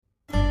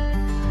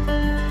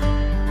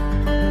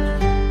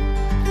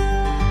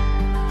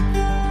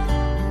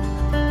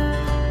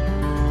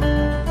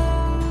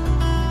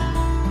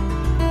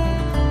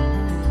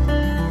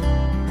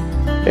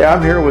Hey,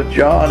 I'm here with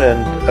John,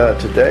 and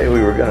today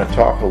we were going to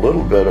talk a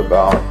little bit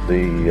about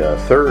the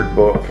third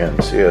book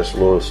in C.S.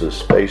 Lewis's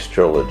space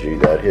trilogy,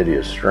 That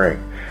Hideous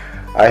Strength.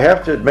 I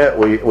have to admit,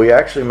 we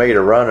actually made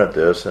a run at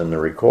this, and the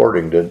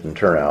recording didn't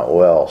turn out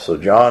well. So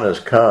John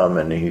has come,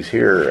 and he's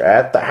here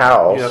at the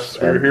house.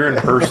 Yes, we're here in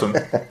person.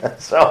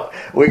 So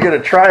we're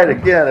going to try it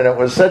again, and it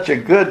was such a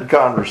good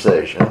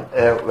conversation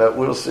that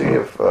we'll see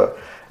if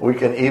we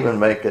can even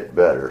make it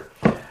better.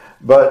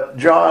 But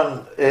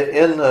John,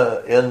 in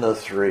the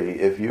three,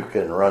 if you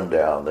can run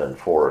down then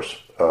for us,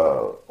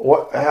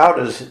 how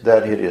does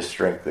That Hideous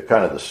Strength, the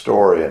kind of the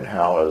story, and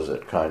how is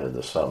it kind of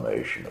the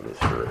summation of the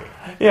three?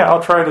 Yeah,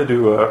 I'll try to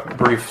do a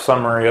brief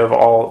summary of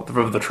all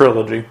of the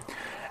trilogy.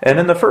 And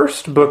in the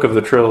first book of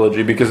the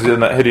trilogy, because in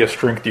That Hideous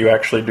Strength you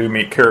actually do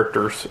meet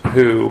characters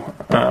who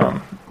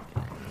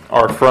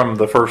are from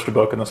the first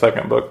book and the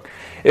second book.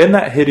 In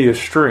That Hideous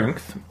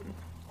Strength,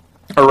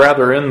 or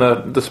rather in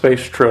the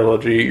space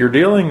trilogy, you're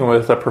dealing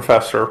with a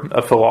professor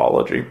of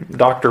philology,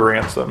 Dr.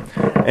 Ransom,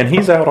 and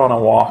he's out on a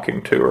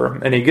walking tour,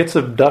 and he gets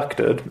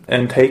abducted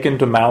and taken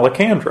to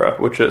Malacandra,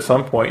 which at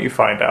some point you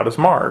find out is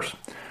Mars.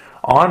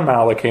 On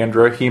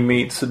Malacandra, he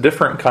meets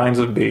different kinds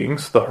of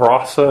beings, the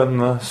Hrassa and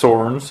the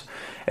Sorns,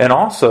 and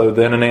also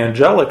then an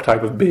angelic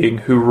type of being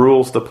who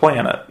rules the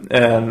planet.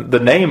 And the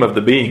name of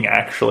the being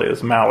actually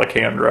is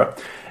Malacandra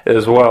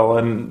as well,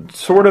 and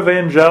sort of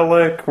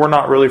angelic, we're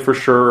not really for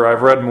sure.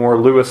 I've read more.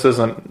 Lewis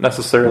isn't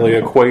necessarily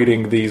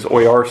equating these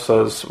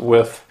Oyarsas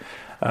with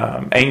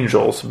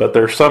angels, but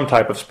they're some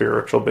type of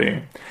spiritual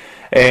being.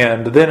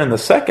 And then in the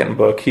second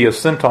book, he is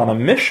sent on a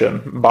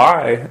mission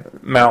by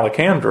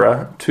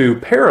Malacandra to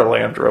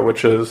Paralandra,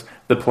 which is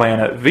the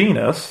planet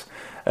Venus,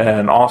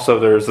 and also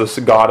there's this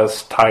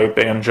goddess-type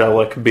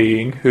angelic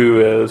being who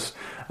is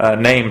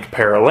named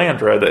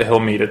Paralandra that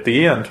he'll meet at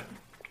the end.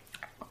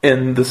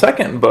 In the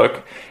second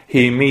book,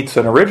 he meets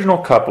an original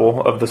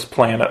couple of this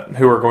planet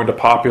who are going to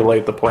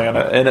populate the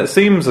planet, and it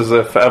seems as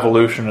if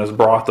evolution has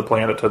brought the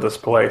planet to this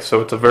place,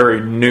 so it's a very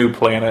new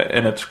planet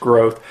in its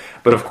growth.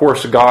 But of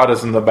course, God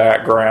is in the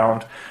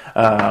background,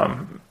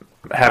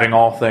 having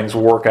all things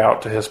work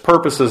out to his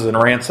purposes,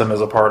 and Ransom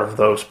is a part of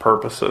those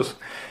purposes.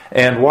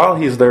 And while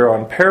he's there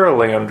on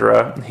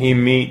Paralandra, he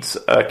meets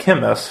a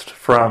chemist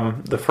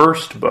from the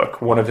first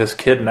book, one of his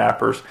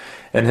kidnappers,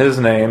 and his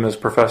name is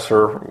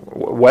Professor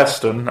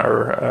Weston,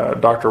 or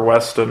Dr.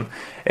 Weston,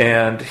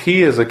 and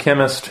he is a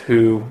chemist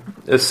who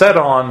is set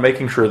on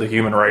making sure the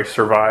human race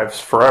survives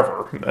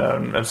forever,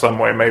 and in some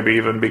way maybe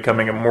even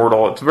becoming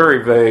immortal. It's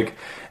very vague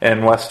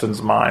in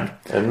Weston's mind.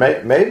 And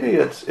maybe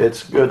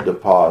it's good to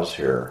pause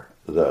here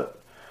that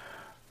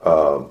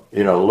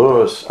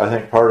Lewis, I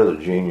think part of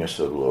the genius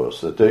of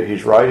Lewis, that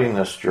he's writing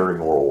this during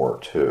World War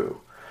II,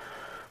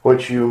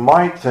 which you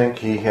might think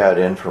he had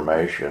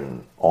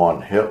information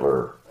on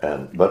Hitler,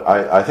 but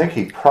I think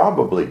he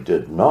probably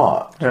did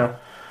not. Yeah.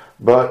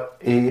 But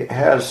he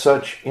has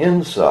such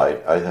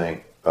insight, I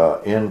think,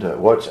 into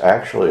what's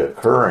actually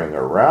occurring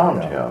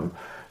around him,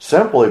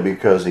 simply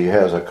because he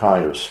has a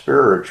kind of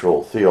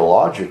spiritual,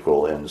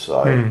 theological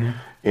insight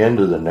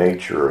into the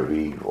nature of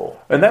evil.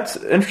 And that's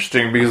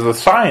interesting because the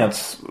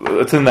science,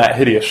 it's in That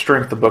Hideous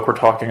Strength, the book we're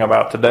talking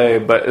about today,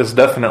 but is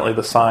definitely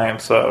the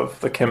science of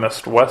the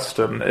chemist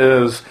Weston,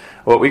 is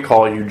what we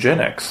call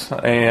eugenics.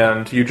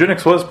 And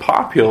eugenics was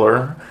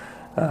popular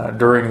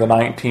during the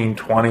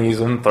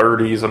 1920s and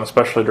 30s, and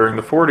especially during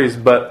the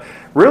 40s, but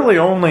really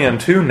only in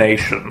two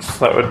nations.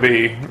 That would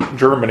be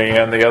Germany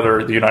and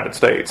the United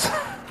States.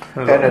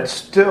 And it's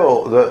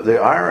still, the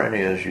irony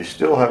is you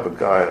still have a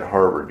guy at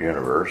Harvard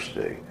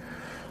University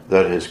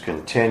that has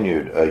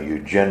continued a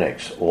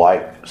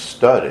eugenics-like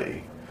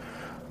study,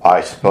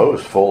 I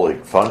suppose fully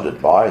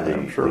funded by the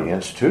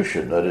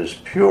institution, that is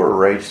pure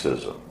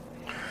racism.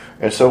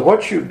 And so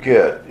what you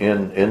get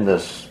in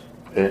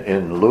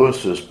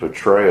Lewis's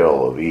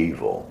portrayal of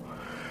evil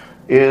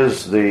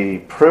is the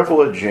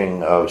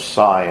privileging of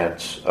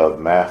science, of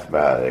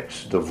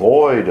mathematics,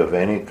 devoid of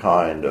any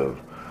kind of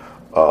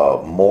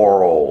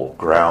moral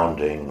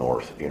grounding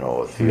or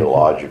a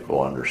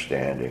theological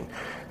understanding.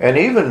 And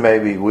even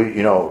maybe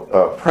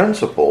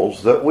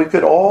principles that we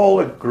could all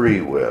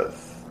agree with.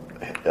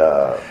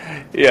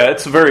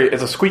 It's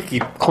a squeaky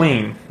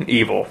clean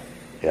evil.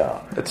 Yeah,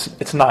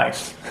 it's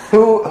nice.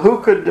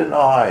 Who could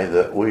deny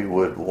that we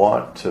would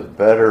want to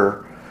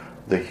better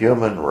the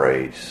human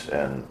race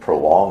and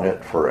prolong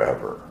it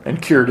forever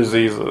and cure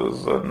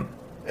diseases and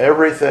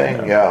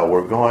everything? Yeah,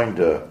 we're going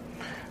to,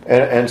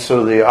 and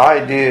so the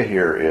idea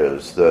here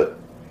is that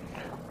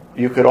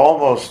you could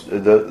almost,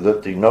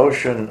 that the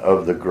notion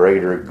of the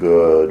greater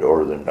good,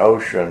 or the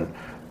notion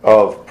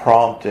of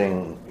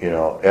prompting,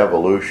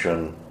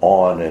 evolution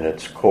on in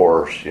its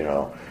course,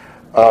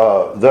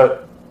 that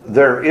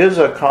there is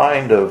a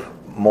kind of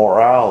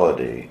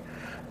morality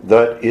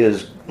that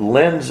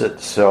lends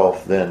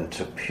itself then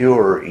to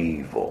pure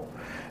evil.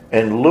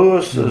 And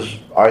Lewis's,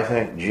 I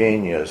think,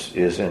 genius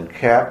is in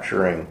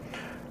capturing,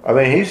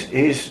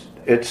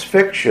 it's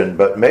fiction,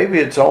 but maybe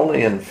it's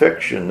only in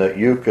fiction that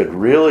you could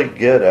really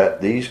get at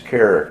these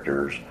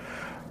characters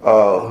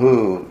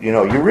who,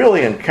 you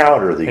really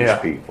encounter these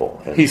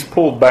people. And he's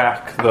pulled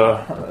back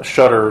the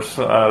shutters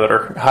that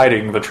are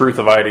hiding the truth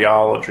of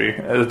ideology.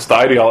 It's the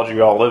ideology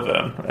we all live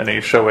in, and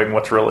he's showing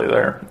what's really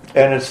there.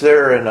 And it's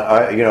there in,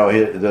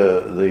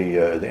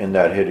 in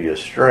that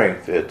hideous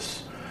strength.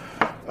 It's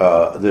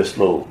this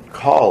little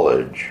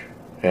college,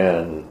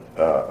 and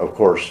of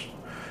course,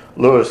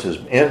 Lewis is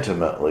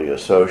intimately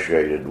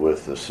associated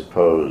with the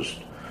supposed,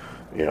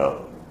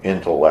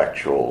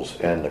 intellectuals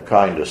and the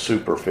kind of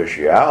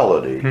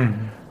superficiality.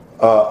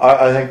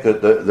 I think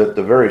that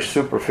the very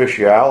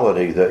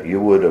superficiality that you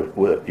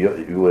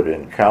would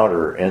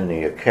encounter in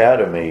the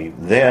academy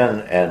then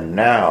and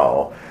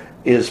now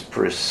is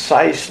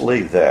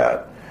precisely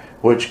that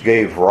which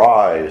gave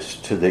rise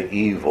to the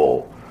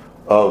evil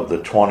of the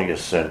 20th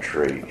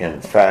century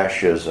in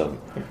fascism.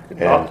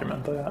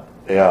 Document that.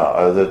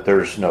 Yeah, that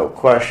there's no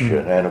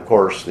question. And of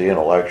course, the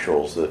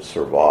intellectuals that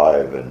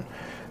survive and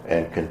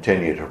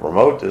continue to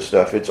promote this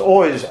stuff. It's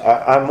always,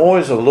 I'm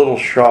always a little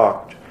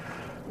shocked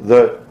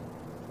that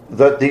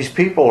these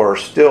people are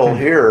still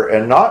here,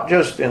 and not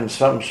just in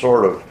some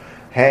sort of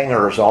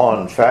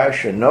hangers-on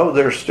fashion. No,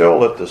 they're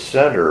still at the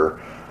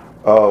center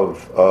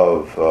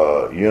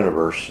of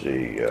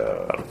university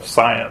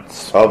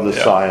science, of the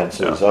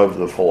sciences, of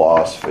the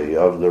philosophy,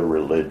 of the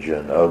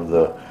religion, of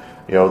the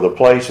the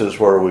places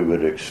where we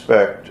would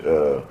expect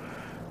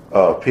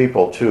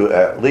people to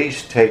at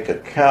least take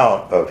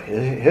account of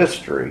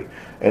history,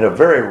 and a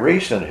very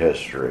recent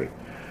history,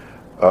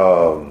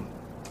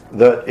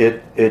 that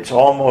it's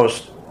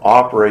almost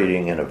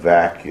operating in a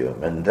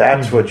vacuum, and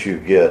that's what you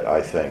get,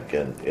 I think,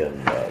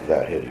 in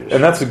that hideous.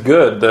 And that's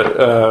good that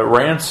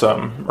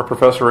Ransom, or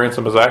Professor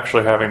Ransom, is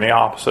actually having the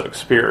opposite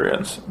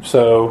experience.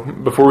 So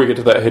before we get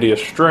to that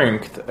hideous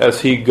strength,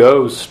 as he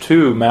goes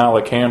to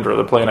Malacandra,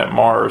 the planet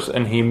Mars,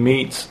 and he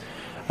meets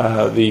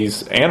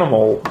these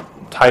animal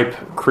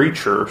type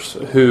creatures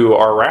who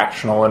are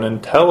rational and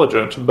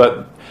intelligent,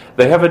 but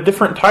they have a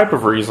different type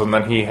of reason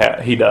than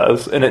he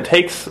does, and it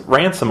takes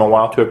Ransom a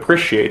while to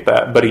appreciate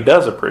that, but he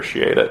does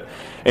appreciate it,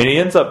 and he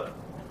ends up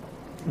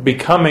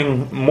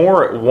becoming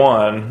more at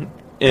one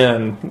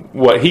in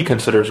what he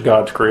considers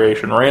God's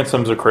creation.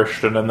 Ransom's a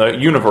Christian, and the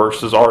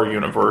universe is our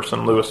universe,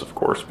 and Lewis, of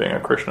course, being a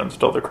Christian, is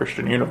still the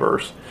Christian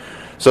universe.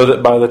 So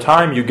that by the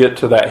time you get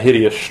to that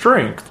hideous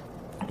strength,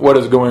 what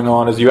is going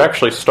on is you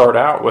actually start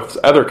out with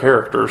other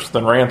characters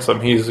than Ransom.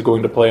 He's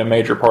going to play a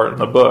major part in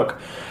the book,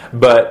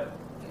 but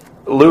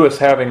Lewis,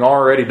 having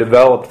already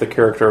developed the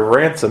character of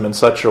Ransom in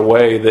such a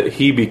way that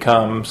he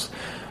becomes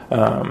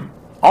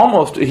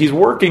he's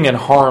working in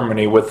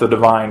harmony with the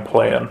divine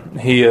plan.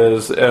 He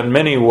is, in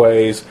many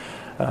ways,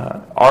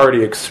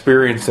 already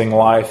experiencing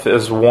life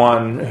as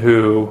one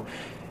who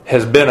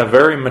has been a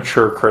very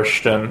mature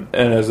Christian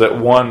and is at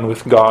one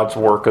with God's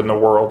work in the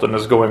world and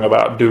is going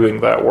about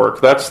doing that work.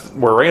 That's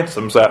where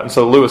Ransom's at. And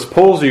so Lewis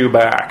pulls you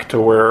back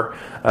to where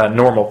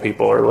normal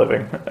people are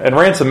living. And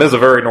Ransom is a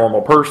very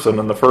normal person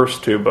in the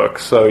first two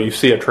books, so you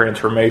see a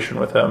transformation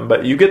with him.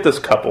 But you get this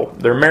couple.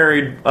 They're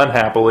married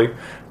unhappily,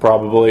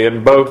 probably,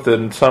 and both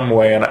in some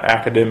way in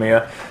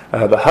academia.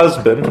 The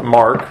husband,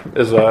 Mark,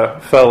 is a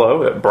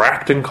fellow at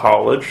Bracton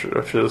College,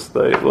 which is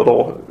the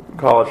little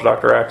college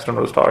Dr. Axton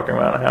was talking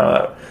about, and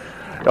how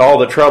all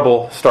the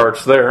trouble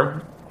starts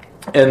there.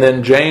 And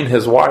then Jane,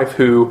 his wife,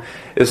 who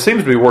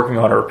seems to be working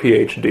on her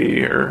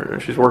PhD, or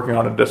she's working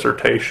on a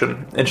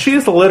dissertation. And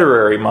she's the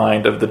literary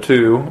mind of the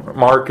two.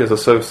 Mark is a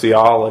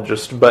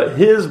sociologist, but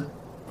his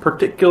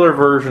particular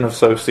version of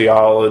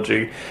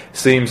sociology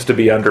seems to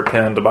be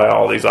underpinned by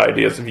all these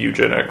ideas of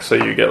eugenics. So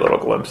you get little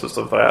glimpses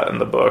of that in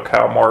the book,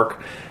 how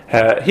Mark,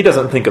 he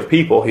doesn't think of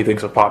people, he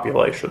thinks of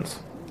populations.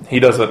 He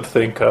doesn't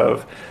think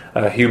of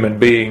human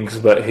beings,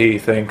 but he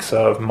thinks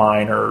of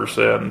miners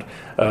and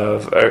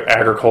of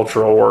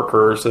agricultural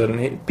workers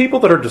and people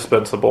that are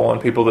dispensable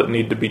and people that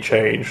need to be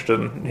changed,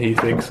 and he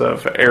thinks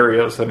of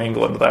areas in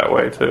England that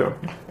way too.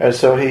 And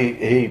so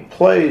he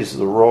plays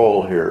the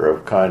role here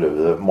of kind of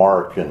the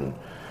Mark and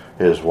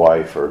his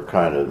wife are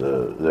kind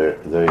of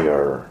they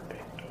are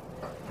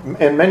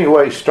in many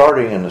ways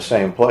starting in the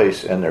same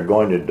place, and they're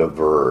going to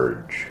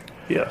diverge.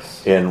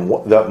 Yes. In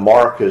that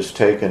Mark is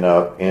taken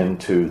up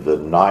into the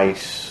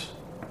nice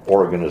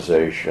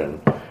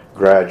organization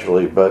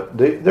gradually, but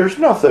there's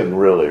nothing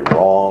really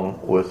wrong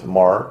with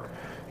Mark.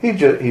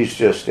 He's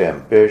just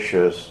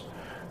ambitious,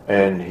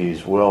 and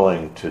he's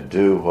willing to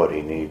do what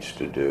he needs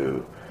to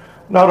do,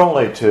 not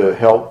only to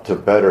help to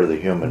better the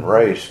human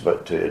race,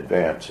 but to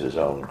advance his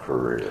own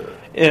career.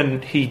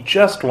 And he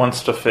just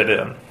wants to fit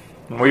in.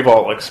 We've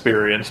all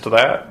experienced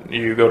that.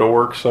 You go to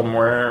work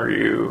somewhere,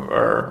 you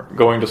are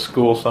going to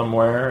school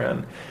somewhere,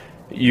 and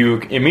you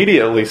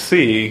immediately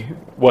see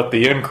what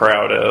the in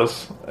crowd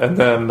is, and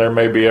then there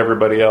may be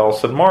everybody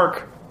else. And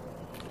Mark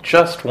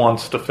just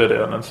wants to fit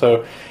in, and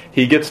so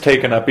he gets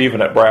taken up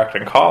even at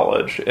Bracton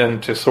College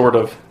into sort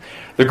of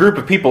the group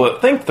of people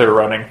that think they're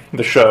running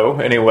the show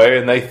anyway,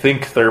 and they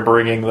think they're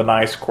bringing the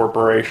nice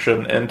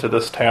corporation into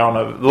this town,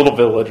 of little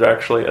village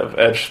actually, of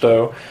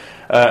Edgestowe.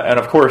 And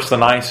of course, the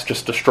Nice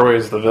just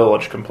destroys the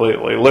village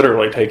completely,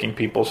 literally taking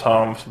people's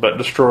homes, but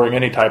destroying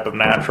any type of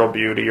natural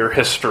beauty or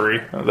history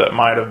that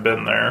might have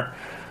been there.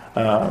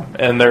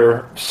 And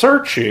they're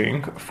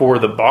searching for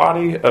the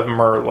body of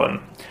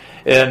Merlin.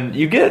 And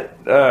you get,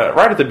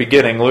 right at the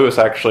beginning, Lewis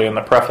actually in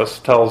the preface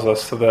tells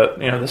us that,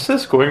 this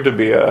is going to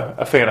be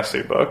a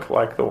fantasy book,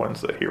 like the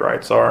ones that he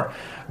writes are,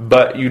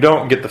 but you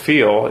don't get the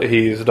feel.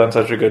 He's done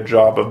such a good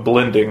job of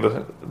blending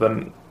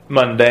the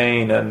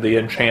mundane and the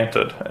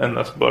enchanted in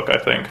this book, I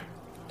think.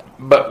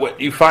 But what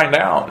you find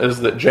out is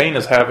that Jane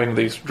is having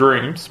these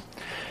dreams,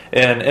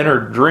 and in her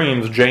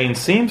dreams, Jane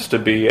seems to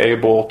be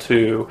able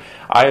to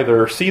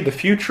either see the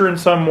future in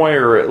some way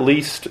or at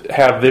least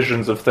have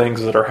visions of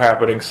things that are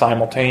happening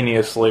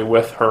simultaneously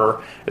with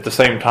her at the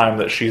same time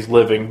that she's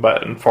living,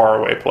 but in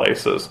faraway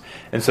places.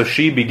 And so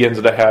she begins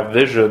to have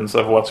visions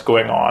of what's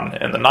going on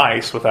in the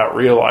Nice without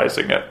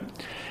realizing it.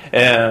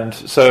 And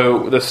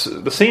so the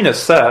scene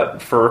is set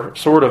for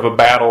sort of a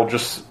battle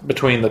just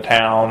between the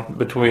town,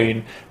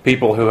 between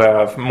people who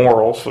have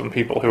morals and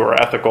people who are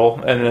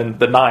ethical, and then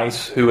the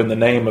Nice, who in the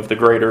name of the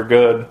greater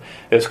good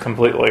is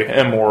completely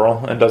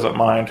immoral and doesn't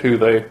mind who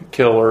they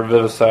kill or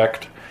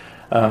vivisect.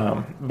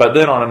 But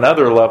then on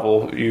another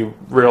level, you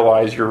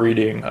realize you're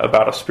reading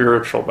about a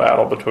spiritual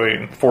battle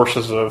between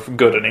forces of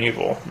good and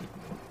evil.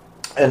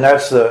 And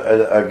that's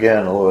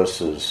again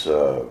Lewis's,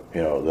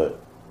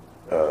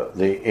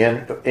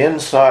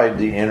 inside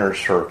the inner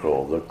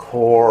circle, the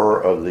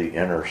core of the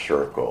inner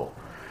circle,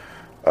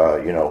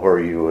 where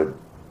you would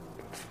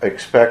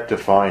expect to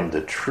find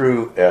the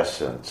true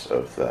essence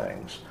of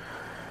things.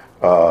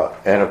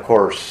 And of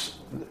course,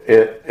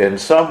 in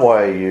some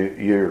way,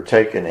 you're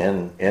taken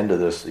into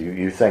this.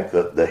 You think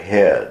that the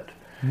head,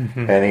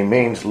 and he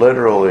means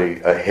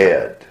literally a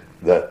head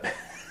that.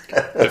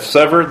 They've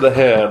severed the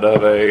head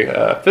of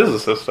a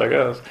physicist, I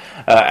guess,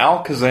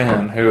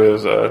 Alcazan, who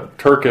is a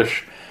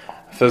Turkish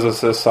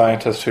physicist,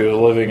 scientist who is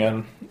living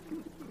in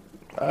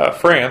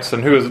France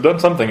and who has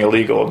done something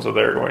illegal, and so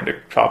they're going to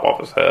chop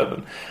off his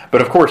head.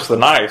 But of course, the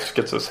Nice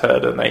gets his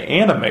head, and they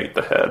animate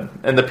the head.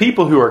 And the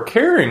people who are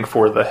caring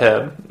for the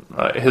head,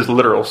 his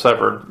literal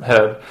severed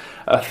head,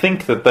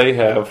 think that they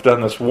have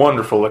done this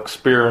wonderful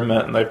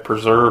experiment, and they've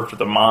preserved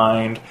the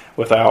mind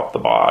without the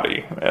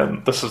body.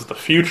 And this is the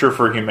future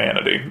for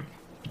humanity.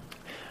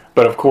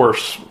 But of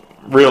course,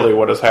 really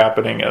what is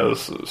happening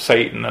is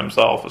Satan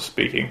himself is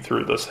speaking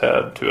through this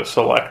head to a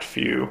select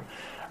few.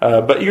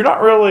 But you're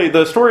not really,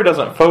 the story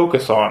doesn't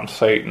focus on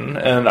Satan,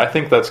 and I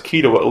think that's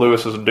key to what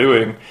Lewis is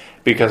doing,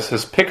 because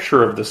his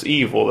picture of this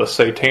evil, this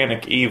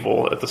satanic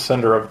evil at the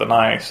center of the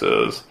Nice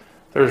is,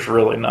 there's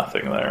really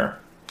nothing there.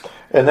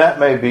 And that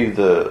may be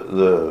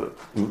the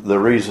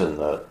reason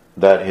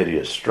that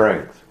hideous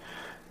strength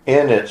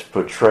in its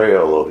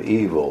portrayal of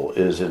evil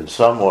is in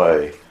some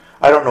way,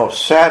 I don't know if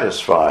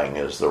satisfying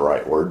is the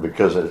right word,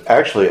 because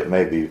it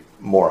may be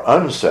more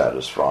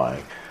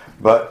unsatisfying,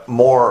 but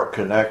more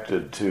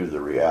connected to the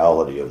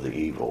reality of the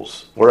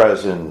evils.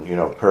 Whereas in,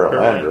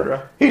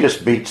 Perelandra, he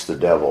just beats the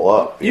devil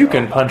up. You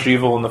can punch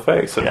evil in the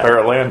face in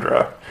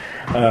Perelandra,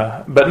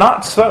 but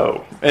not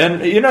so.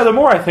 And, the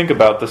more I think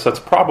about this, that's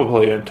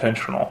probably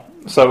intentional.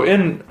 So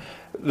in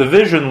the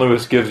vision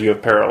Lewis gives you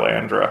of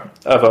Perelandra,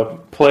 of a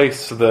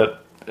place that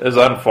is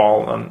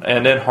unfallen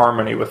and in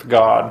harmony with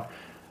God,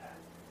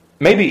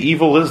 maybe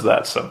evil is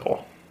that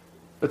simple.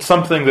 It's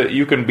something that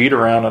you can beat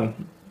around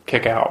and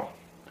kick out.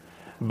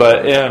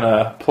 But in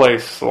a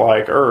place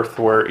like Earth,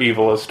 where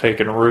evil has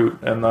taken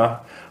root in the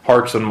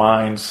hearts and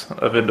minds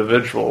of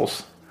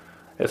individuals,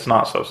 it's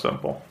not so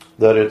simple.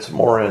 That it's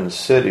more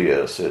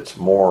insidious, it's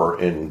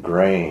more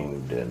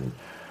ingrained, and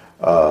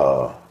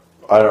I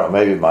don't know,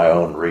 maybe my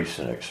own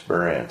recent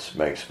experience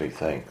makes me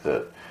think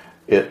that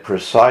it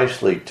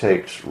precisely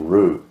takes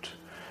root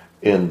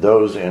in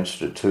those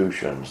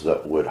institutions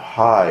that would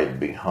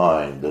hide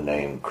behind the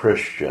name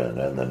Christian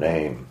and the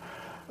name,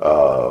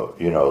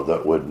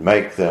 that would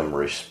make them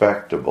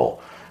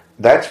respectable.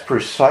 That's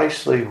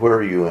precisely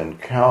where you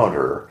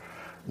encounter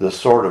the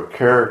sort of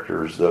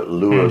characters that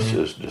Lewis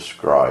is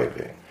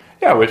describing.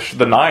 Yeah, which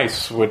the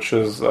Nice, which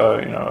is,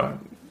 all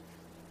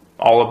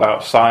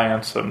about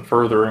science and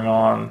furthering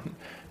on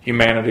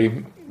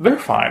humanity, they're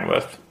fine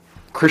with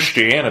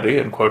Christianity,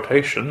 in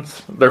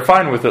quotations. They're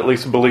fine with at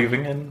least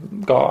believing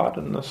in God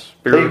and the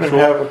spiritual. They even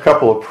have a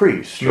couple of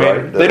priests,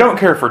 right? They don't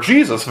care for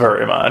Jesus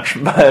very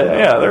much, but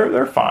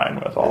they're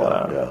fine with all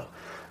that. Yeah,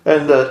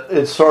 and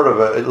it's sort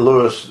of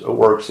Lewis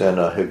works in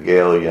a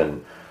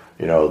Hegelian,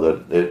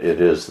 that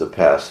it is the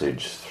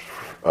passage,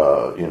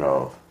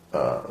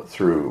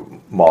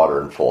 through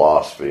modern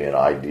philosophy and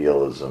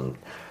idealism,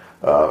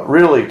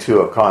 really to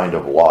a kind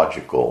of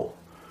logical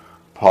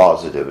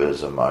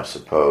positivism, I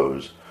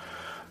suppose.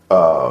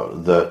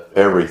 That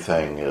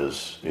everything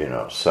is,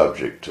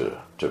 subject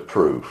to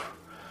proof,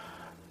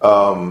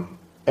 and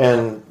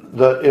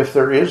that if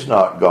there is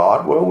not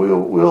God, well,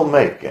 we'll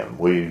make him.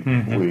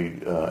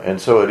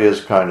 And so it is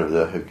kind of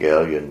the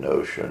Hegelian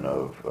notion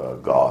of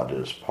God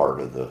as part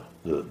of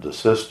the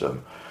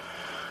system.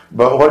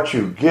 But what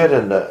you get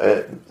in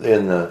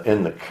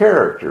the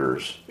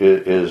characters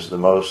is the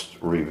most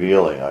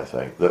revealing, I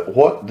think. That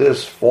what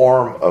this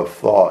form of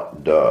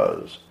thought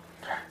does,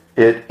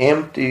 it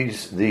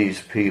empties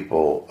these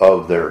people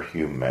of their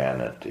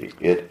humanity.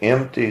 It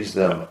empties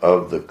them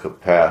of the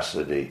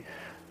capacity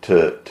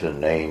to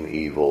name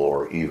evil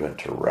or even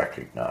to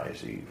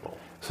recognize evil.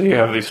 So you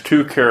have these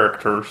two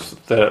characters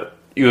that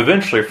you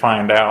eventually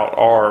find out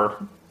are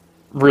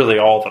really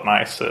all the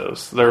nice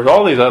is. There's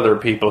all these other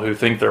people who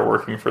think they're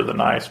working for the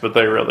nice, but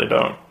they really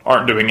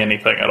aren't doing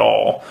anything at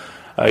all.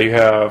 You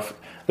have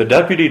the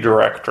deputy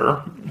director,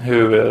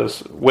 who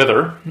is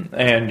Wither,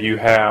 and you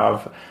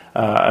have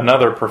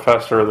another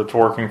professor that's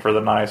working for the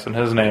nice, and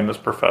his name is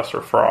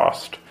Professor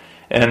Frost.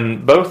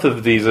 And both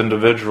of these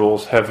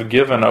individuals have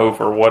given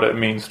over what it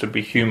means to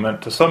be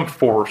human to some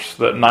force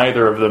that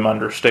neither of them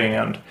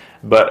understand,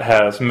 but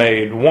has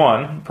made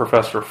one,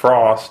 Professor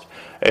Frost,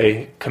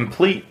 a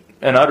complete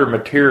and utter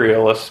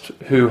materialist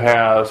who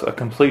has a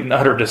complete and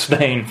utter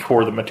disdain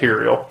for the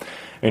material.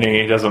 And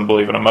he doesn't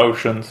believe in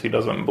emotions. He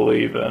doesn't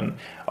believe in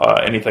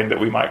anything that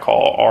we might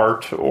call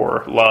art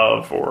or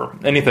love or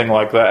anything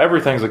like that.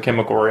 Everything's a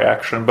chemical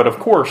reaction. But of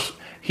course,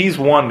 he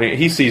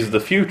sees the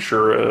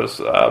future as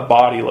a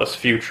bodiless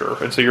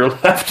future. And so you're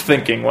left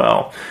thinking,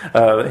 well,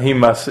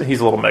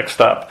 he's a little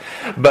mixed up.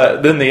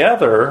 But then the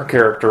other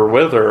character,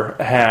 Wither,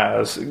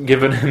 has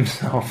given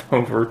himself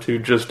over to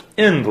just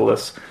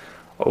endless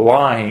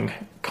lying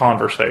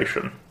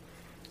conversation.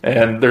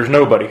 And there's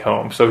nobody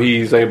home, so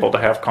he's able to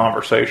have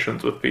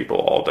conversations with people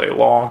all day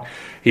long.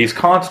 He's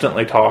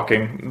constantly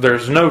talking.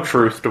 There's no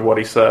truth to what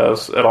he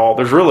says at all.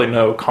 There's really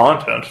no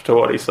content to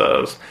what he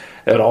says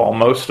at all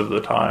most of the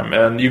time.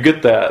 And you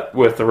get that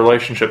with the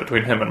relationship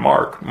between him and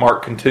Mark.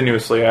 Mark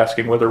continuously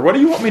asking Wither, what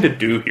do you want me to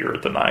do here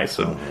at the nice?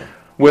 And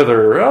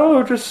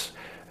Wither, just,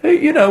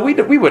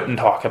 we wouldn't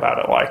talk about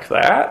it like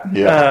that.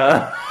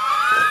 Yeah.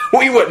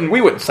 We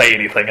wouldn't say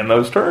anything in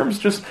those terms.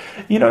 Just,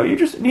 you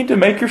just need to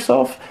make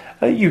yourself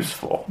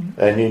useful.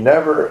 And you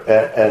never,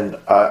 and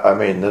I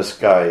mean, this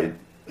guy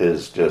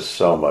is just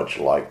so much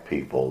like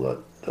people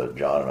that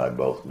John and I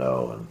both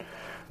know and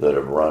that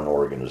have run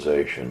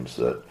organizations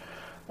that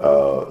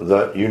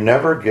you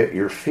never get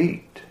your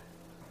feet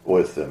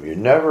with them. You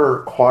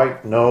never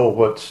quite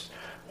know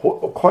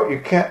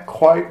you can't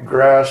quite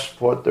grasp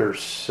what they're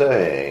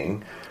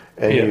saying.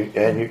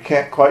 And you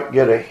can't quite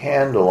get a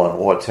handle on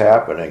what's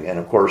happening. And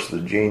of course,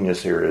 the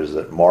genius here is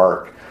that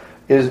Mark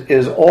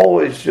is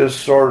always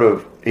just sort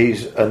of,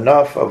 he's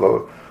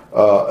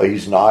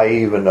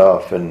naive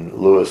enough, and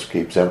Lewis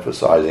keeps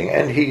emphasizing,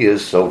 and he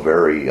is so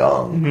very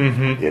young,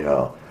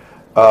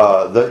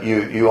 that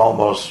you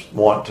almost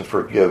want to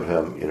forgive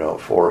him,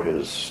 for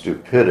his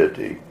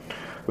stupidity.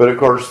 But of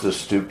course, the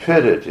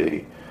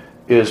stupidity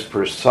is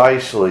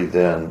precisely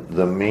then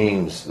the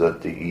means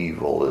that the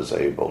evil is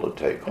able to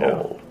take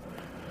hold.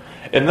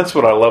 And that's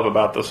what I love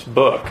about this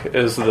book,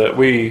 is that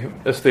we,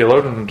 as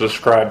theologians,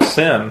 describe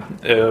sin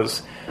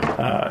as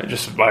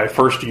just by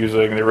first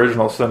using the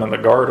original sin in the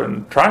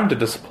garden, trying to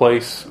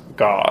displace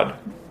God,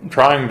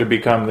 trying to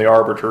become the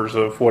arbiters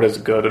of what is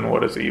good and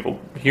what is evil.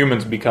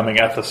 Humans becoming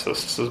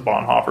ethicists, as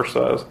Bonhoeffer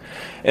says.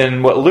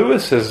 And what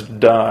Lewis has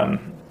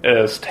done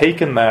is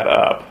taken that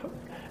up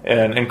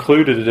and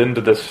included it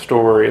into this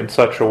story in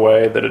such a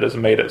way that it has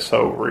made it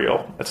so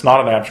real. It's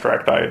not an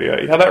abstract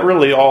idea. Yeah, that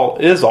really all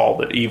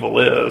that evil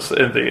is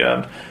in the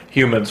end.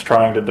 Humans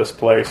trying to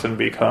displace and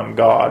become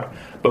God.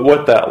 But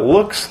what that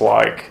looks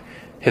like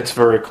hits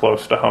very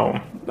close to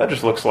home. That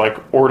just looks like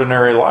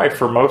ordinary life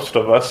for most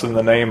of us in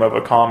the name of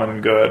a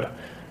common good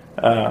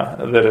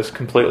that is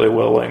completely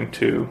willing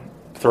to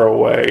throw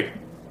away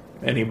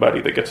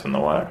anybody that gets in the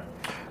way.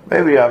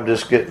 Maybe I'm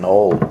just getting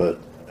old, but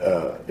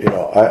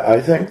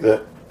I think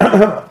that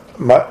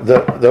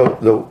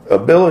the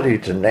ability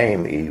to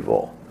name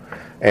evil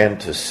and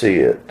to see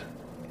it,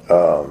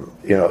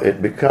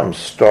 it becomes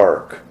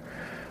stark.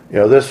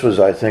 This was,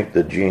 I think,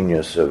 the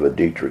genius of a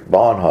Dietrich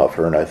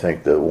Bonhoeffer, and I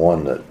think the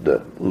one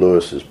that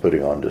Lewis is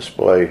putting on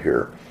display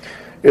here,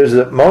 is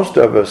that most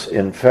of us,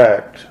 in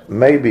fact,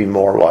 may be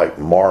more like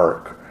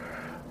Mark,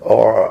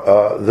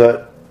 or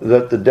that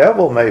the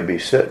devil may be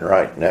sitting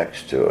right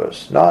next to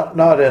us,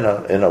 not in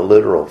a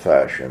literal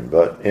fashion,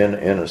 but in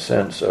a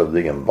sense of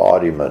the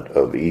embodiment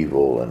of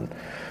evil,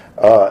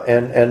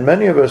 and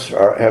many of us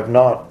have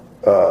not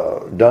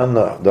done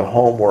the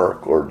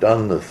homework or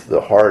done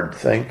the hard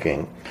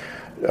thinking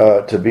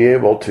to be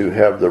able to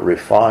have the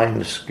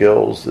refined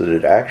skills that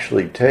it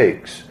actually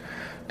takes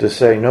to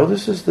say, no,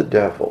 this is the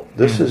devil,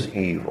 this is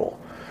evil.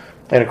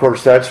 And of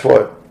course, that's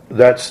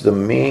the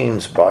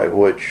means by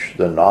which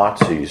the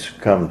Nazis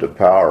come to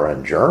power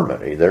in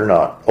Germany. They're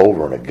not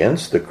over and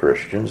against the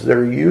Christians,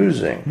 they're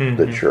using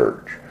the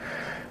church.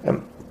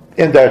 And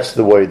And that's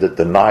the way that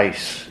the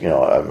nice, I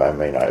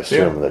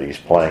assume that he's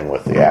playing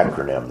with the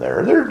acronym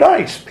there. They're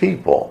nice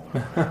people.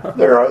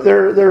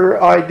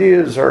 Their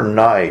ideas are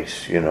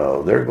nice,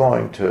 They're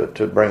going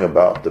to bring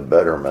about the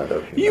betterment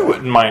of humanity. You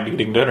wouldn't mind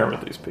eating dinner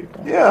with these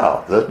people.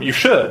 Yeah. You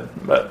should,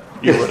 but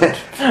you wouldn't.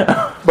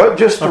 But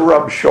just to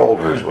rub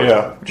shoulders with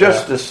them.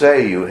 Just to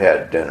say you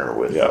had dinner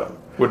with them.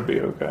 Would be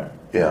okay.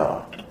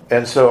 Yeah.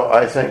 And so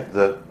I think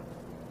that,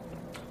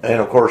 and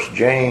of course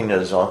Jane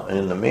is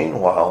in the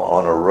meanwhile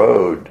on a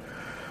road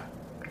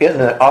in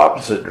the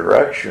opposite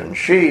direction.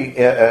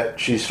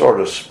 She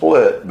sort of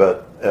split,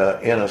 but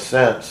in a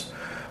sense,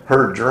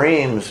 her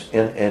dreams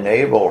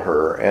enable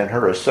her, and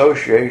her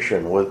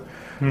association with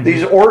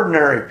these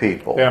ordinary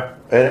people. Yeah.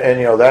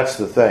 And that's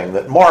the thing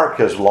that Mark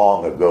has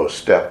long ago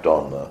stepped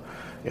on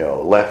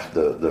left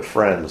the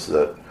friends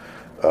that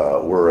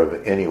were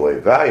of any way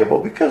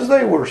valuable because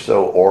they were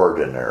so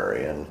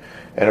ordinary. And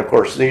of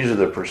course, these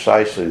are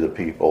precisely the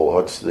people.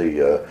 What's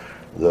the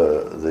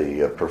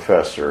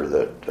professor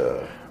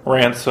that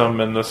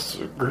Ransom and this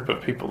group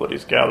of people that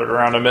he's gathered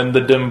around him, and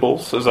the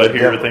Dimbles, as I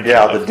hear thinking.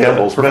 Yeah, the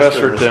Dimbles.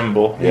 Professor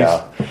Dimble.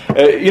 Yeah.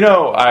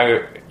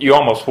 You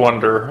almost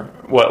wonder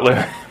what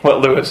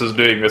Lewis is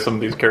doing with some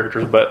of these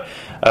characters, but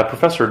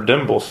Professor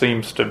Dimble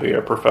seems to be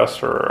a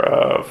professor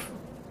of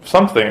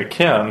something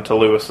akin to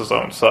Lewis's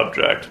own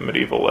subject,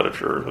 medieval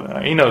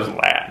literature. He knows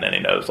Latin and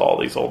he knows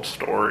all these old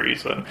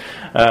stories.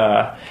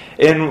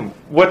 And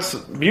what's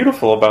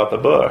beautiful about the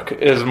book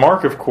is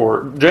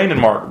Jane and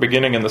Mark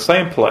beginning in the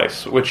same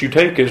place, which you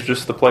take as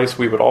just the place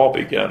we would all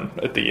begin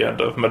at the end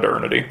of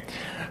modernity.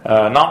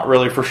 Not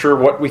really for sure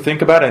what we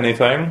think about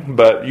anything,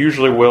 but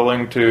usually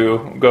willing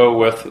to go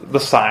with the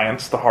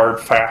science, the hard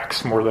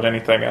facts more than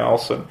anything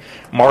else. And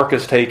Mark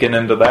is taken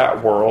into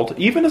that world,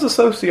 even as a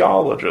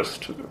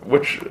sociologist,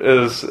 which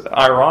is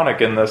ironic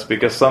in this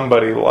because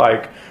somebody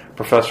like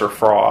Professor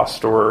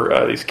Frost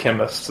or these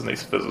chemists and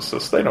these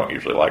physicists, they don't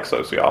usually like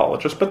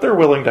sociologists, but they're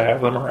willing to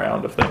have them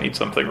around if they need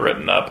something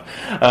written up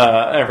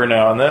every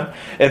now and then.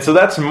 And so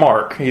that's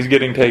Mark. He's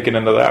getting taken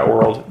into that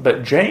world.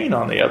 But Jane,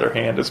 on the other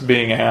hand, is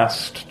being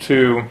asked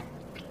to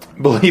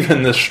believe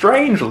in this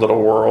strange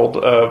little world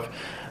of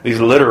these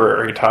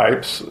literary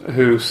types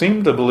who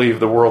seem to believe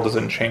the world is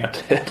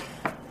enchanted.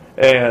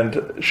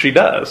 And she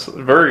does,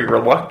 very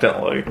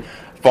reluctantly,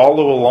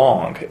 follow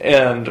along.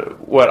 And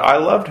what I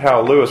loved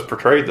how Lewis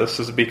portrayed this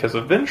is because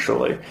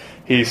eventually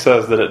he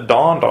says that it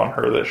dawned on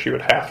her that she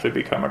would have to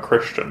become a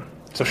Christian.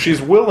 So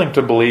she's willing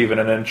to believe in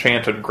an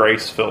enchanted,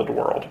 grace-filled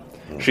world.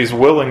 She's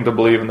willing to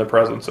believe in the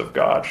presence of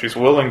God. She's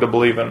willing to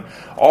believe in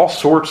all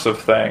sorts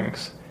of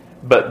things.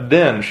 But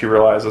then she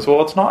realizes,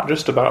 well, it's not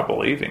just about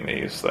believing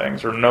these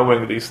things or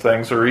knowing these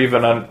things or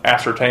even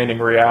ascertaining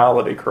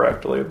reality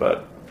correctly,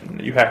 but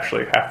you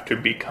actually have to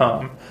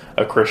become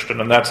a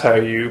Christian. And that's how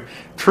you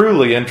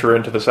truly enter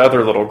into this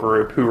other little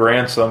group who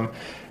Ransom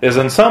is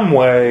in some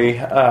way,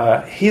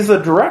 he's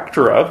a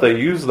director of, they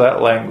use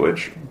that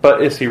language,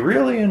 but is he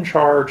really in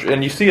charge?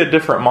 And you see a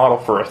different model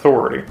for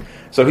authority.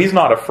 So he's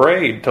not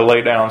afraid to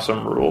lay down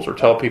some rules or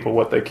tell people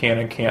what they can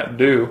and can't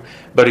do,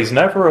 but he's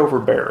never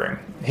overbearing.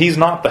 He's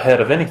not the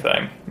head of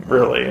anything,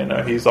 really.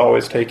 He's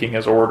always taking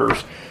his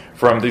orders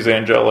from these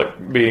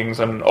angelic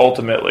beings, and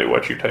ultimately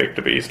what you take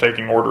to be, he's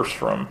taking orders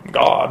from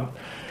God.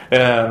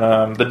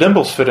 And the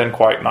Dimbles fit in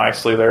quite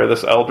nicely there,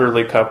 this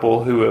elderly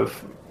couple who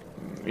have,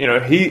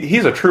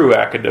 he's a true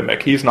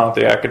academic. He's not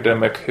the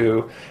academic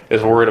who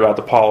is worried about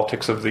the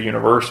politics of the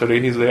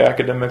university. He's the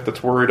academic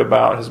that's worried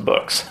about his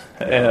books.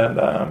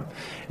 And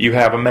you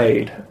have a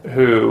maid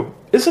who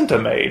isn't a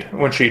maid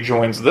when she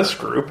joins this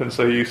group, and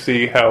so you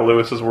see how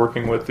Lewis is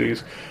working with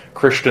these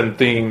Christian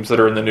themes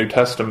that are in the New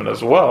Testament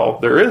as well.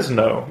 There is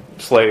no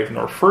slave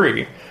nor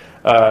free,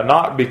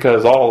 not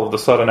because all of a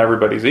sudden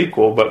everybody's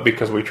equal, but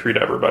because we treat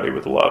everybody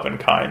with love and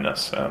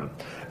kindness. And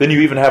then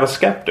you even have a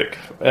skeptic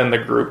in the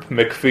group.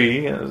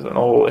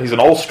 McPhee he's an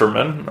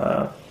Ulsterman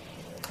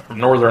from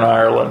Northern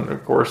Ireland,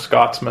 of course,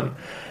 Scotsman,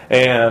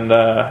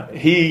 and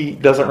he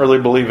doesn't really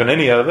believe in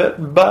any of it,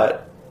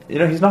 but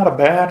he's not a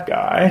bad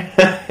guy,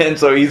 and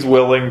so he's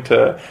willing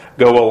to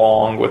go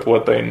along with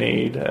what they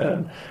need.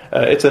 And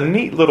it's a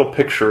neat little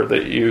picture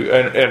that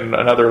and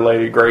another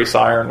lady, Grace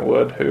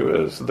Ironwood,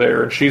 who is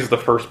there, and she's the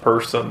first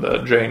person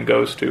that Jane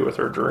goes to with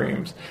her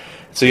dreams.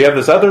 So you have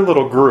this other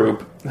little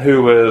group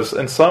who is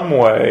in some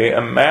way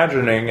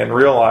imagining and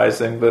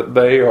realizing that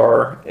they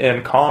are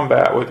in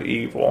combat with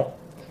evil,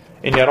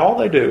 and yet all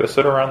they do is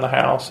sit around the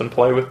house and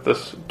play with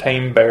this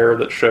tame bear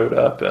that showed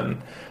up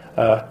and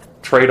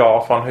trade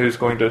off on who's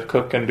going to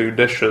cook and do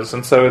dishes.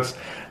 And so it's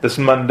this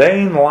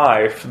mundane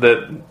life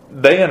that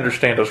they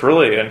understand is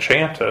really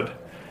enchanted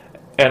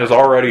and is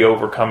already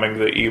overcoming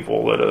the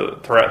evil,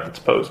 threat that's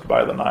posed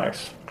by the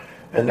nice.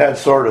 And that's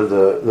sort of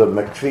the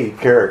McPhee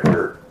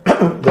character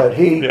that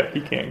he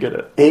can't get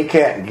it. He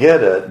can't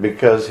get it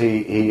because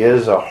he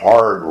is a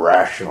hard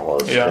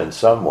rationalist in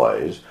some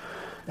ways.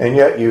 And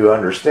yet you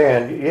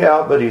understand,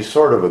 but he's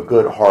sort of a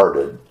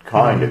good-hearted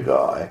kind of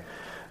guy.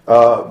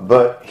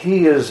 But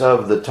he is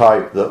of the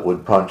type that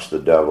would punch the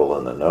devil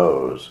in the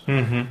nose.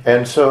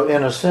 And so,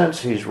 in a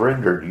sense, he's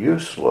rendered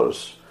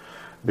useless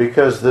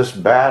because this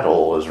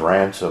battle, as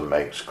Ransom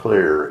makes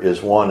clear,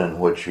 is one in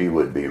which he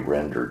would be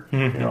rendered,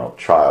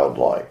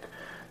 childlike.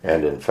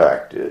 And in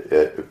fact,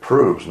 it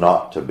proves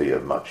not to be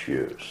of much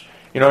use.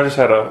 I just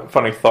had a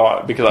funny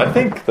thought, because I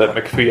think that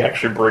McPhee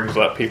actually brings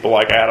up people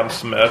like Adam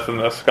Smith and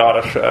the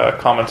Scottish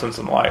Common Sense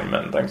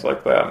Enlightenment and things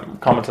like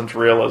that. Common Sense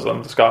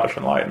Realism, the Scottish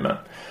Enlightenment.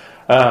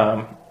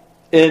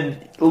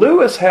 And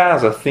Lewis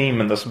has a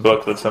theme in this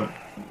book that's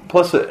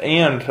implicit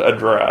and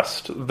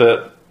addressed,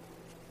 that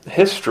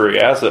history,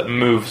 as it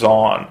moves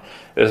on,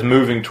 is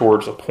moving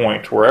towards a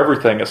point where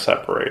everything is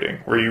separating,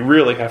 where you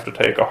really have to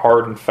take a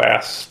hard and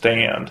fast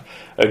stand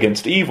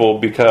against evil,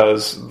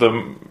 because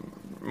the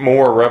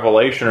more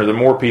revelation, or the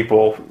more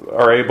people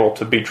are able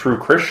to be true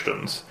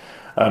Christians,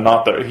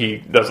 not that he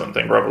doesn't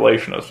think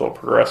revelation is still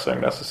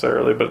progressing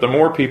necessarily, but the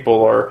more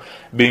people are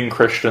being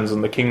Christians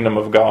and the kingdom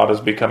of God is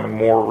becoming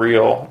more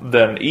real,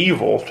 then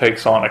evil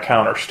takes on a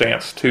counter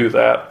stance to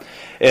that.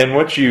 In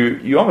which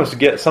you almost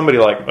get somebody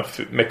like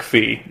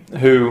McPhee,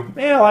 who,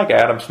 like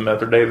Adam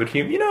Smith or David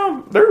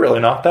Hume, they're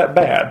really not that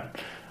bad.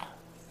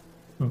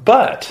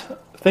 But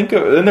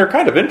and they're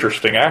kind of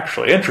interesting,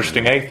 actually,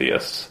 interesting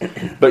atheists.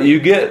 But you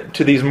get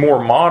to these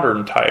more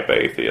modern type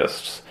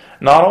atheists,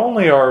 not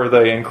only are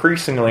they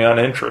increasingly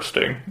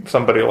uninteresting,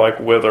 somebody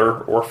like Wither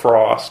or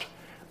Frost,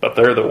 but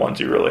they're the ones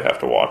you really have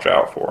to watch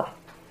out for.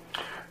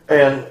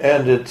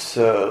 And it's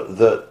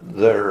that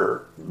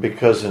they're,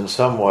 because in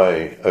some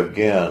way,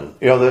 again,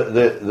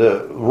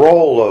 the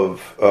role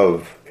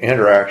of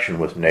interaction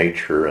with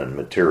nature and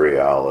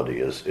materiality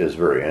is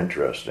very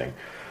interesting,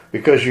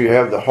 because you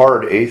have the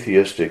hard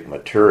atheistic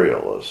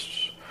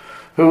materialists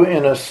who,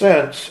 in a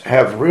sense,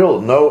 have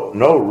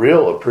no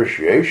real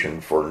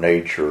appreciation for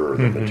nature or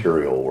the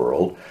material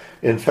world.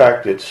 In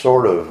fact, it's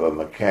sort of a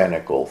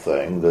mechanical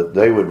thing that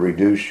they would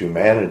reduce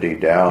humanity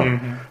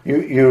down.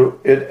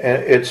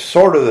 It's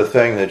sort of the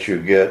thing that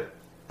you get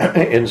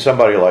in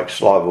somebody like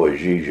Slavoj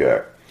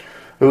Žižek,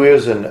 who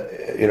is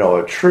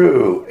a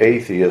true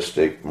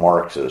atheistic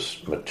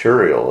Marxist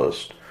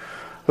materialist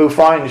who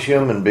finds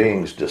human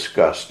beings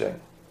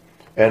disgusting,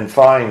 and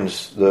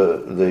finds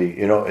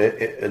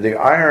the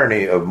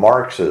irony of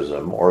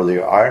Marxism, or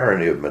the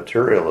irony of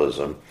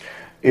materialism,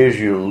 is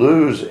you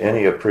lose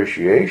any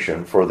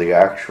appreciation for the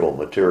actual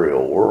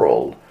material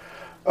world,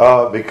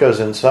 because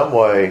in some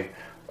way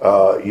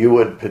you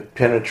would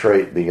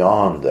penetrate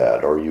beyond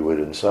that, or you would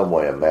in some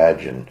way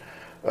imagine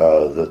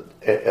that,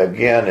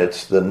 again,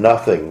 it's the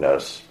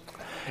nothingness.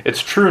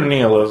 It's true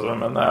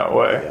nihilism in that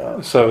way,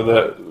 so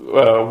that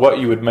what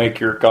you would make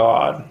your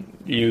God,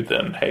 you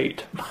then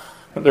hate.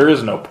 There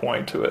is no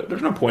point to it.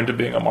 There's no point to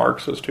being a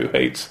Marxist who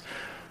hates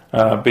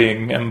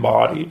being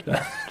embodied,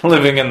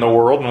 living in the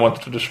world, and wants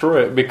to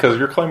destroy it, because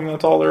you're claiming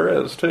that's all there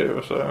is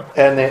too. So,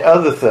 and the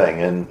other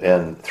thing,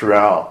 and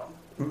throughout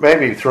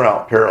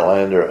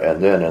Perelandra,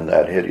 and then in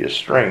That Hideous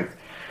Strength,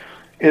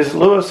 is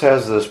Lewis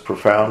has this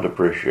profound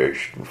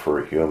appreciation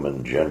for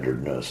human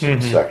genderedness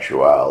and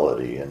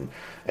sexuality and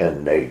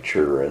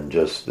nature, and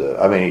just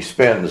he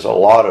spends a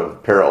lot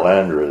of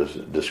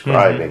Perelandra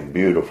describing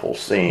beautiful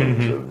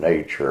scenes of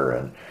nature,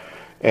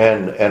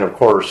 and of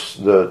course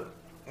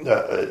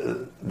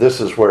this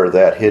is where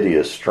That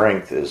Hideous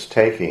Strength is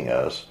taking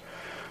us,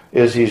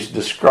 is he's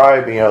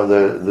describing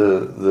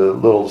the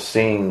little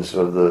scenes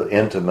of the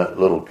intimate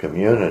little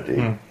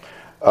community,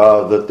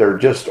 that they're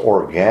just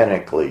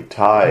organically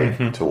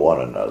tied to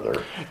one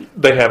another.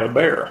 They have a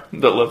bear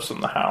that lives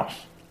in the house.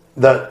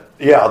 That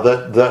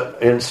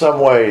in some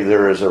way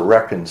there is a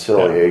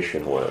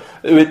reconciliation with.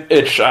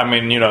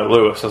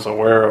 Lewis is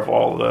aware of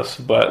all of this,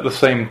 but the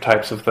same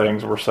types of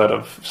things were said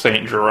of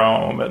Saint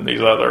Jerome and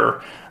these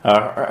other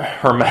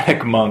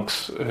Hermetic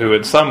monks who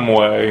in some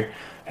way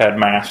had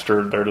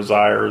mastered their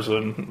desires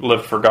and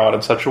lived for God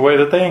in such a way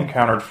that they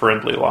encountered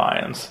friendly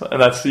lions.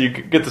 And you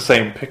get the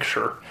same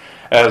picture.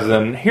 As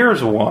in,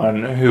 here's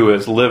one who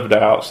has lived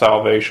out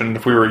salvation.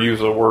 If we were to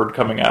use a word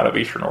coming out of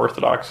Eastern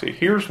Orthodoxy,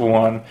 here's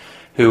one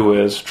who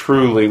is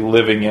truly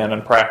living in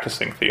and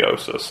practicing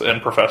theosis, in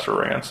Professor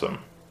Ransom.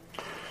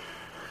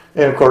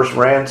 And of course,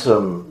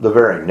 Ransom, the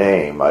very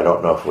name, I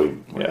don't know if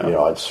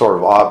it's sort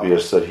of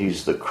obvious that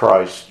he's the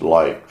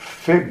Christ-like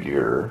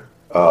figure,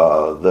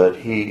 that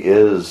he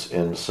is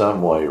in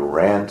some way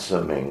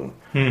ransoming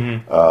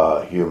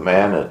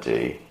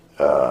humanity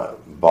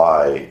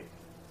by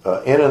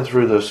in and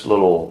through this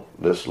little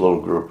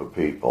group of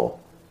people.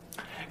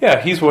 Yeah,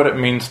 he's what it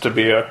means to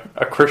be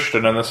a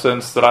Christian, in the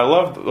sense that I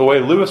love the way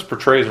Lewis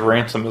portrays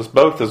Ransom as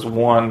both as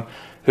one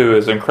who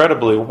is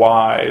incredibly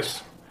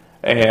wise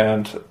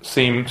and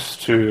seems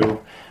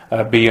to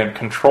be in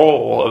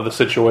control of the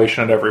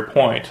situation at every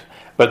point.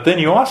 But then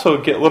you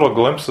also get little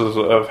glimpses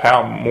of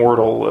how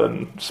mortal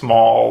and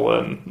small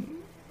and,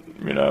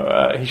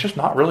 he's just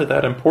not really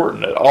that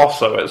important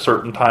also at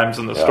certain times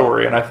in the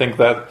story. And I think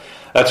that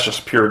That's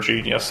just pure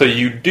genius. So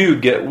you do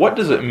get, what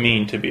does it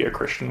mean to be a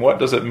Christian? What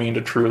does it mean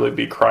to truly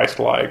be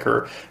Christ-like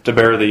or to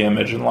bear the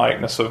image and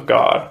likeness of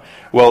God?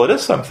 Well, it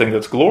is something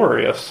that's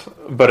glorious,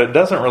 but it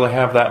doesn't really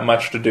have that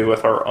much to do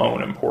with our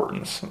own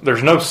importance.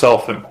 There's no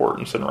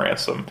self-importance in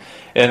Ransom.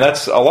 And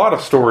that's, a lot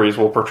of stories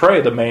will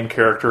portray the main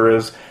character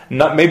as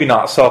maybe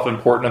not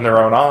self-important in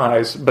their own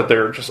eyes, but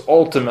they're just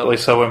ultimately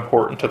so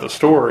important to the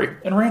story.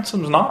 And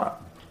Ransom's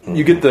not.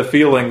 You get the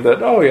feeling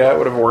that, oh yeah, it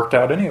would have worked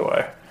out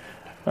anyway.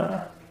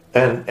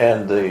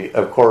 And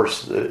of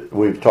course,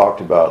 we've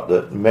talked about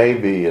that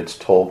maybe it's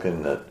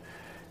Tolkien that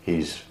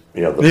he's,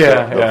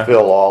 the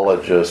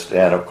philologist,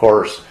 and of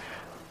course,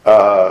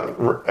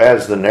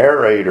 as the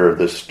narrator of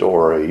this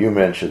story, you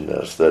mentioned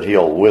this, that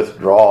he'll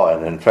withdraw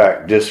and in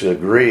fact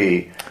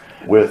disagree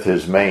with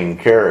his main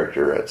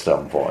character at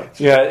some point.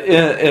 Yeah,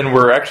 and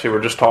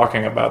we're just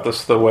talking about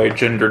this, the way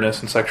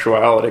genderness and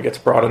sexuality gets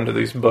brought into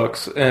these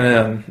books, and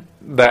in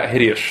That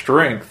Hideous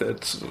Strength,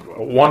 it's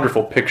a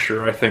wonderful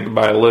picture, I think,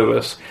 by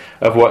Lewis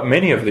of what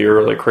many of the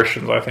early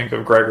Christians, I think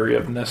of Gregory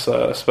of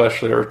Nyssa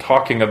especially, are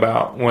talking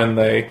about when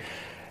they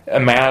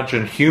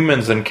imagine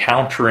humans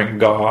encountering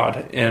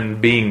God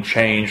and being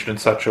changed in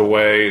such a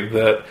way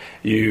that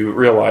you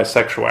realize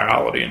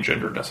sexuality and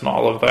genderness and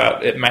all of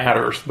that, it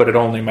matters, but it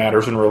only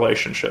matters in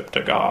relationship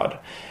to God.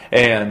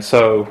 And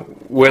so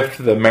with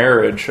the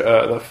marriage,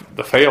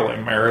 the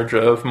failing marriage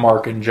of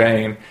Mark and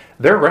Jane,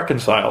 they're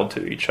reconciled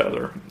to each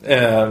other.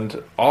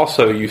 And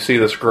also you see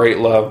this great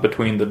love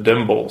between the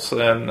Dimbles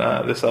and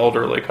this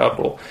elderly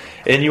couple.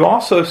 And you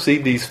also see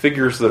these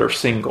figures that are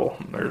single.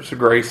 There's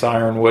Grace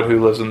Ironwood,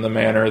 who lives in the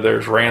manor.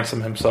 There's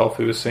Ransom himself,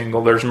 who is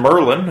single. There's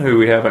Merlin, who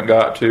we haven't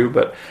got to,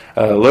 but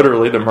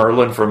literally the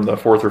Merlin from the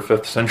 4th or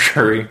 5th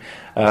century,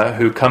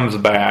 who comes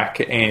back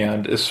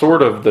and is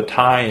sort of the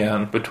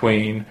tie-in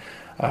between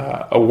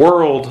a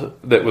world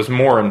that was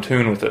more in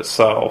tune with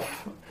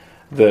itself,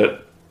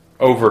 that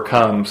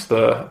overcomes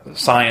the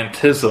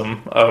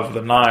scientism of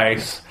the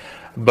nice,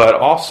 but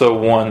also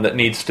one that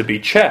needs to be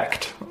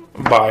checked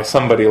by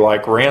somebody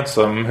like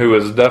Ransom, who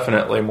is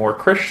definitely more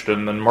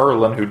Christian than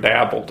Merlin, who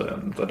dabbled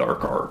in the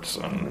dark arts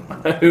and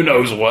who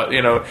knows what,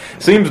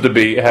 seems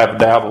to have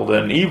dabbled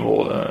in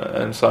evil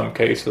in some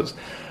cases.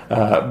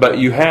 But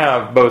you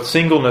have both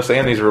singleness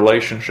and these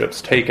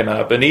relationships taken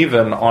up, and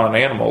even on an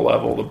animal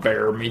level, the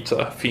bear meets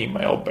a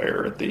female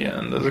bear at the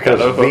end. It's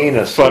kind of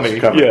Venus funny.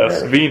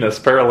 Yes, Venus,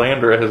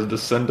 Paralandra, has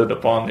descended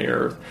upon the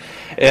earth.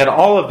 And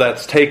all of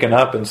that's taken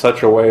up in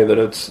such a way that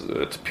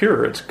it's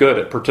pure, it's good,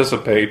 it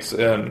participates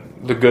in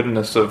the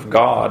goodness of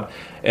God,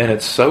 and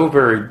it's so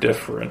very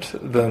different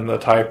than the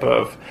type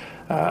of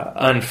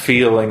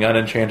unfeeling,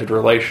 unenchanted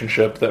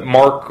relationship that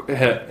Mark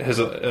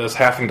is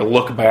having to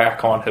look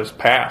back on his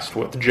past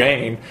with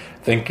Jane,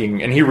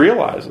 thinking, and he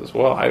realizes,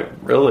 well, I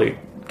really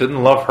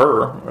didn't love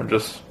her, I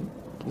just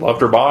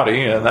loved her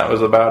body, and that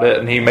was about it.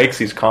 And he makes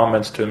these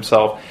comments to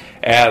himself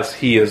as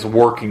he is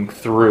working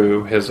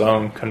through his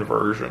own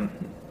conversion.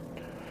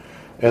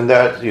 And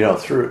that,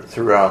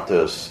 throughout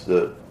this,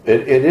 it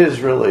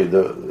is really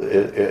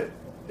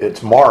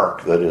it's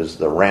Mark that is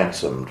the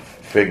ransomed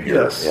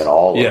figure in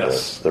all of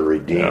this, the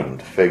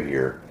redeemed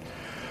figure,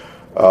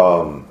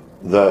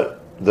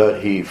 that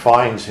he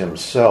finds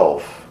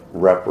himself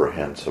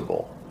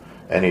reprehensible,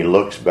 and he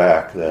looks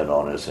back then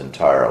on his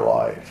entire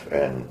life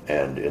and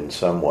in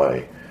some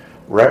way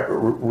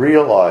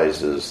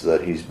realizes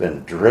that he's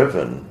been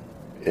driven,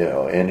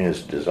 in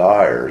his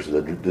desires,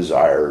 the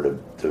desire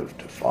to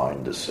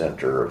find the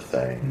center of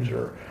things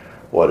or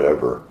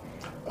whatever.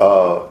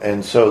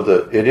 And so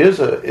it is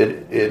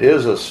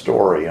a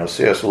story.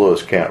 C.S.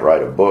 Lewis can't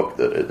write a book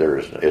that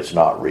it's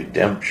not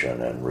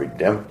redemption and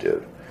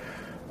redemptive,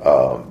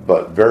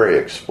 but very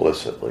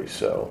explicitly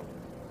so.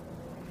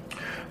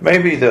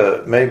 Maybe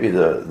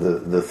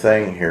the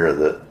thing here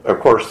that, of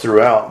course,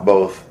 throughout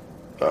both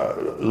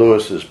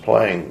Lewis is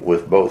playing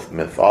with both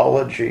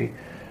mythology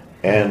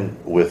and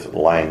with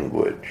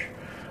language.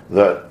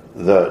 That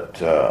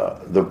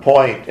the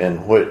point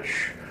in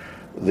which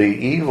the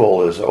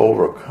evil is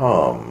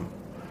overcome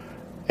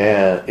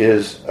and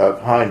is a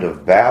kind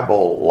of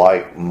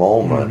Babel-like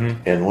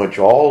moment in which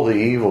all the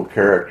evil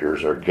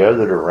characters are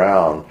gathered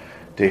around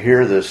to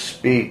hear this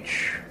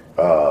speech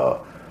by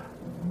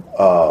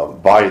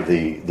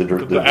the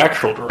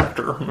actual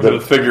director, the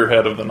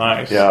figurehead of the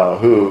nice. Yeah,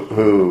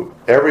 who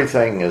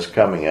everything is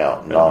coming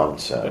out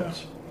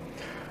nonsense. Yeah.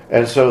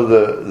 And so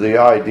the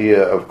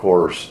idea, of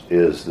course,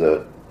 is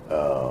that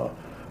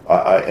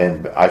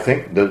I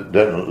think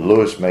that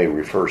Lewis may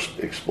refer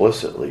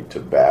explicitly to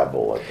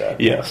Babel at that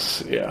point.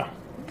 Yes, yeah.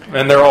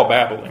 And they're all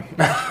babbling.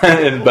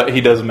 But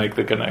he does make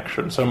the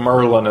connection. So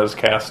Merlin has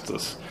cast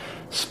this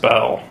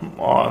spell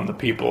on the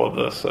people of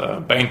this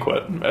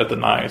banquet at the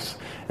Nice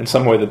in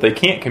some way that they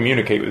can't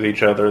communicate with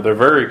each other. They're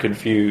very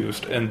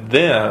confused. And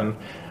then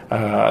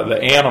the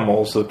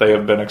animals that they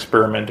have been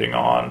experimenting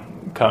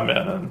on come in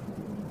and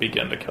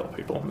begin to kill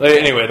people.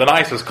 Anyway, the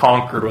Nice is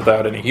conquered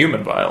without any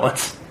human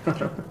violence.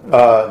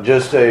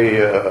 Just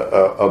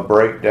a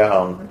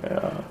breakdown.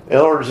 Yeah. In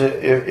other words,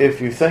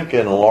 if you think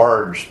in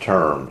large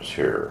terms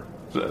here,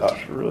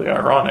 It's really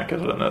ironic,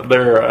 isn't it?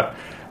 They're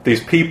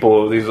these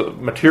people, these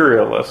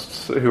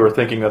materialists who are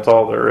thinking that's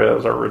all there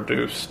is, are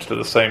reduced to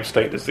the same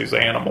state as these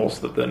animals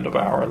that then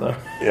devour them.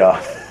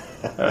 Yeah.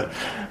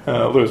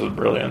 Lewis is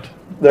brilliant.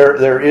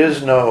 There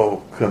is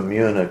no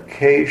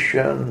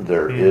communication.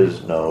 There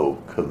is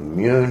no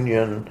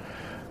communion.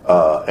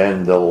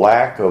 And the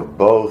lack of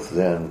both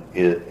then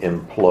it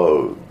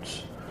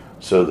implodes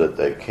so that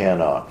they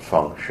cannot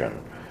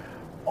function.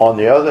 On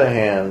the other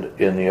hand,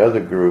 in the other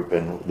group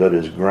that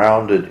is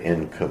grounded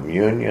in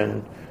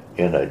communion,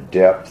 in a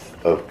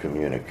depth of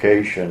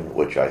communication,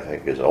 which I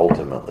think is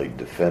ultimately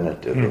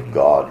definitive of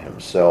God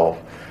himself,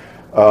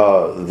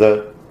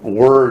 that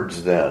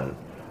words then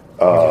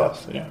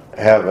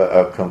have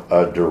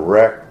a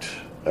direct,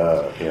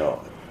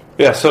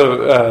 Yeah,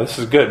 so this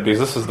is good because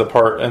this is the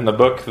part in the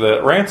book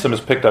that Ransom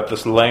has picked up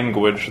this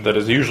language that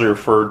is usually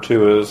referred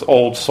to as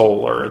Old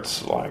Solar.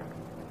 It's like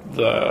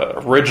the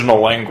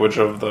original language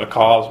of the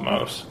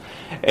cosmos.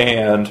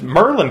 And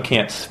Merlin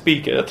can't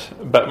speak it,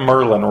 but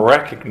Merlin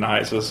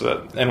recognizes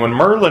it. And when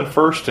Merlin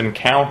first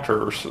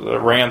encounters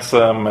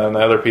Ransom and the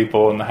other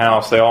people in the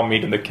house, they all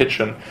meet in the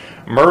kitchen.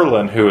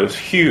 Merlin, who is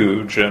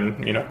huge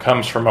and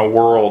comes from a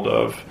world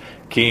of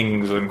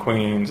kings and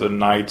queens and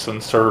knights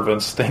and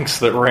servants, thinks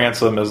that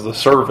Ransom is the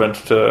servant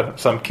to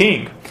some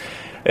king.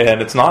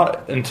 And it's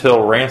not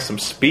until Ransom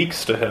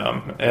speaks to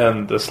him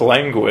in this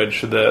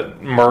language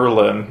that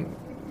Merlin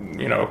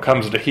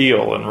comes to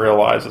heel and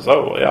realizes,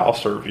 oh, yeah, I'll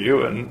serve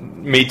you,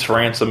 and meets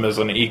Ransom as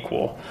an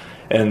equal.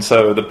 And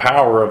so the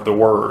power of the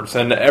words,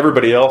 and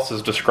everybody else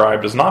is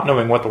described as not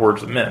knowing what the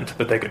words meant,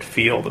 but they could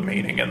feel the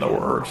meaning in the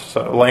words.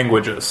 So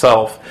language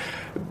itself,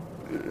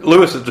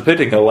 Lewis is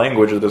depicting a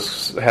language that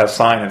has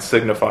sign and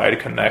signified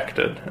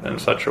connected in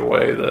such a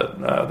way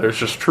that there's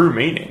just true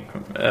meaning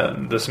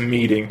in this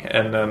meeting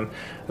and then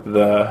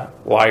the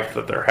life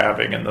that they're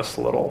having in this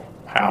little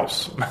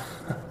house.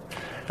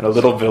 In a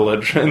little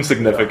village,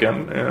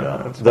 insignificant.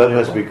 That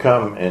has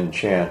become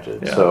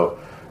enchanted. Yeah. So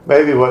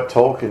maybe what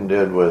Tolkien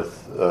did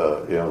with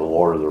the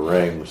Lord of the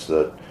Rings,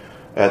 that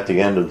at the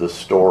end of the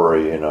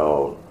story,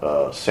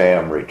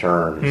 Sam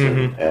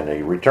returns and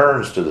he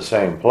returns to the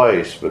same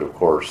place, but of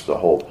course the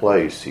whole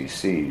place he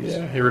sees.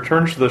 Yeah, he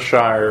returns to the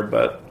Shire,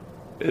 but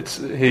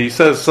he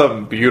says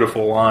some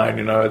beautiful line.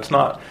 It's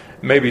not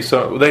maybe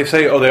so. They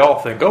say, they all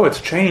think,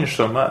 it's changed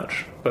so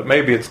much. But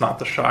maybe it's not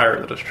the Shire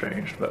that has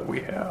changed, but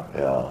we have.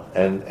 Yeah,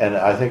 and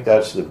I think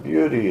that's the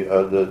beauty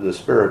of the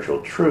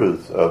spiritual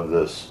truth of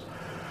this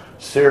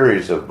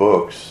series of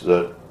books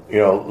that,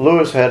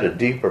 Lewis had a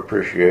deep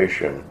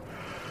appreciation.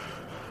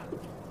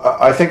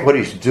 I think what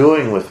he's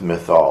doing with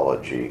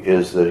mythology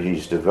is that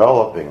he's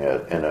developing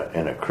it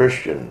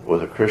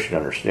with a Christian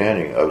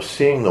understanding of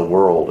seeing the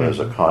world as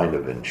a kind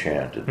of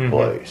enchanted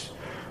place.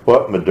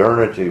 What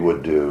modernity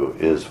would do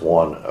is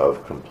one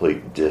of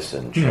complete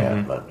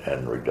disenchantment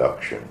and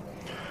reduction.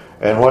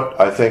 And what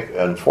I think,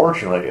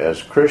 unfortunately,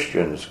 as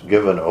Christians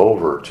given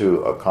over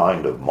to a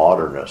kind of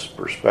modernist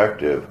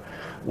perspective,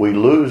 we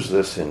lose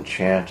this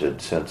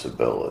enchanted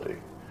sensibility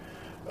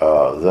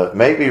that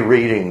maybe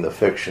reading the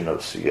fiction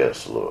of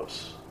C.S.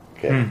 Lewis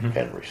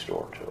can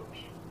restore to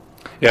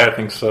us. Yeah, I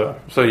think so.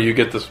 So you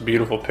get this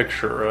beautiful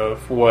picture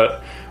of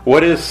what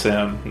is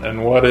sin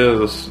and what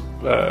is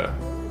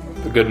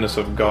the goodness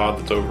of God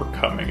that's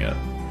overcoming it.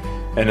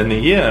 And in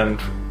the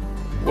end,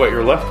 what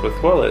you're left with,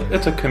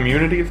 it's a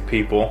community of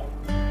people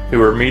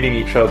who are meeting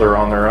each other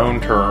on their own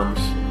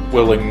terms,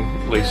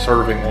 willingly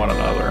serving one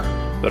another,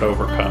 that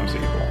overcomes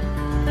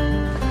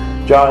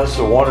evil. John, it's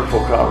a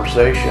wonderful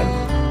conversation.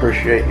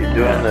 Appreciate you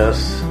doing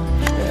this.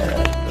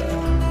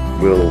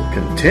 And we'll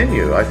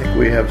continue. I think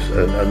we have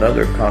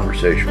another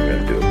conversation we're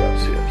going to do about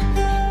CS.